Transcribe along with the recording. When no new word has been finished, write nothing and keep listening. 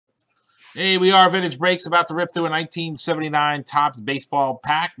Hey, we are Vintage Breaks, about to rip through a 1979 Topps baseball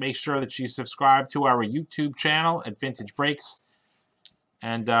pack. Make sure that you subscribe to our YouTube channel at Vintage Breaks.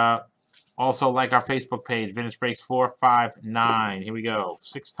 And also like our Facebook page, Vintage Breaks 459. Here we go.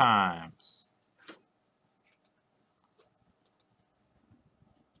 6 times.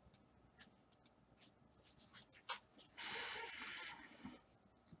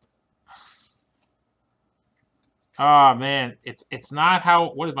 Oh, man. It's not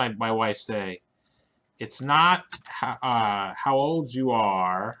how... What did my wife say? It's not how old you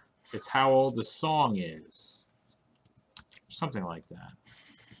are. It's how old the song is. Something like that.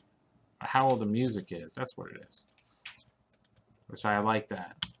 How old the music is. That's what it is. Which I like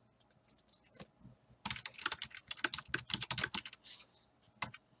that.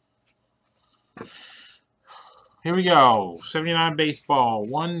 Here we go. 79 baseball.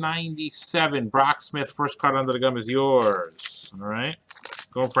 197. Brock Smith. First card under the gum is yours. All right.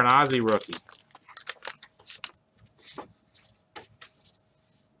 Going for an Ozzie rookie.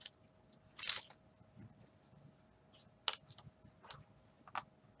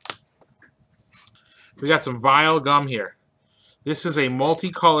 We got some Vial gum here. This is a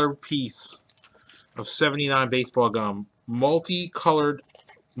multicolored piece of 79 baseball gum. Multicolored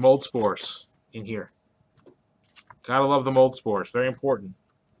mold spores in here. Gotta love the mold spores. Very important.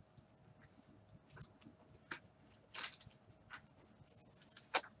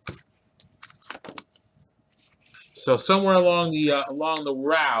 So somewhere along the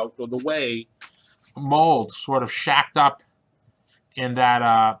route or the way, mold sort of shacked up in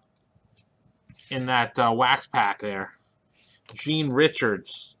that wax pack there. Gene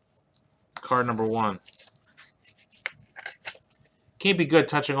Richards, card number 1. Can't be good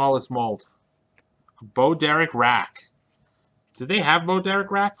touching all this mold. Bo Derek rack. Did they have Bo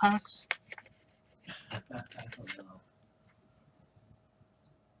Derek rack packs? I don't know.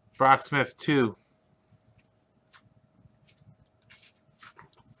 Brock Smith 2.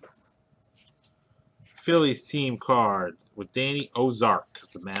 Phillies team card with Danny Ozark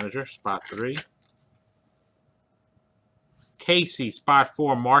as the manager, spot 3. Casey, spot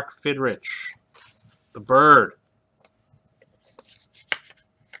 4. Mark Fidrich, the Bird.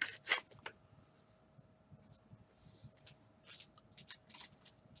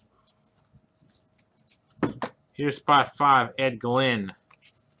 Here's spot 5. Ed Glynn.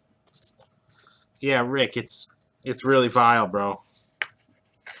 Yeah, Rick, it's really vile, bro.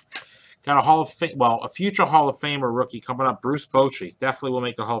 Got a Hall of Fame, well, a future Hall of Famer rookie coming up, Bruce Bochy. Definitely will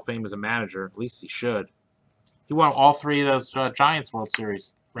make the Hall of Fame as a manager. At least he should. He won all 3 of those Giants World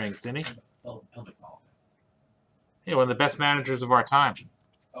Series rings, didn't he? He'll be called. Yeah, one of the best managers of our time.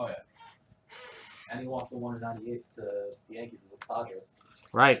 Oh, yeah. And he lost the 1 in 98 to the Yankees with the Padres.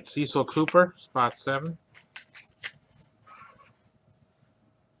 Right. Cecil Cooper, spot 7.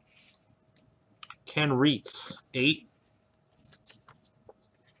 Ken Reitz, 8.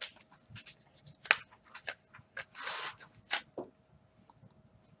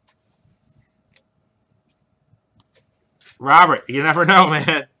 Robert, you never know,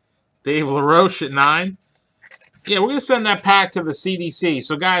 man. Dave LaRoche at 9. Yeah, we're going to send that pack to the CDC.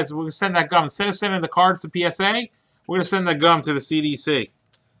 So, guys, we're going to send that gum. Instead of sending the cards to PSA, we're going to send that gum to the CDC.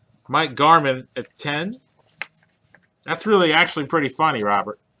 Mike Garman at 10. That's really actually pretty funny,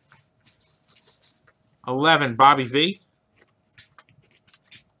 Robert. 11, Bobby V.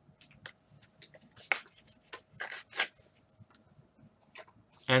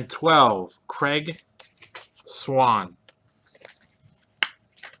 And 12, Craig Swan.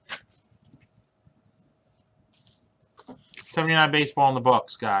 '79 baseball in the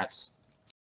books, guys.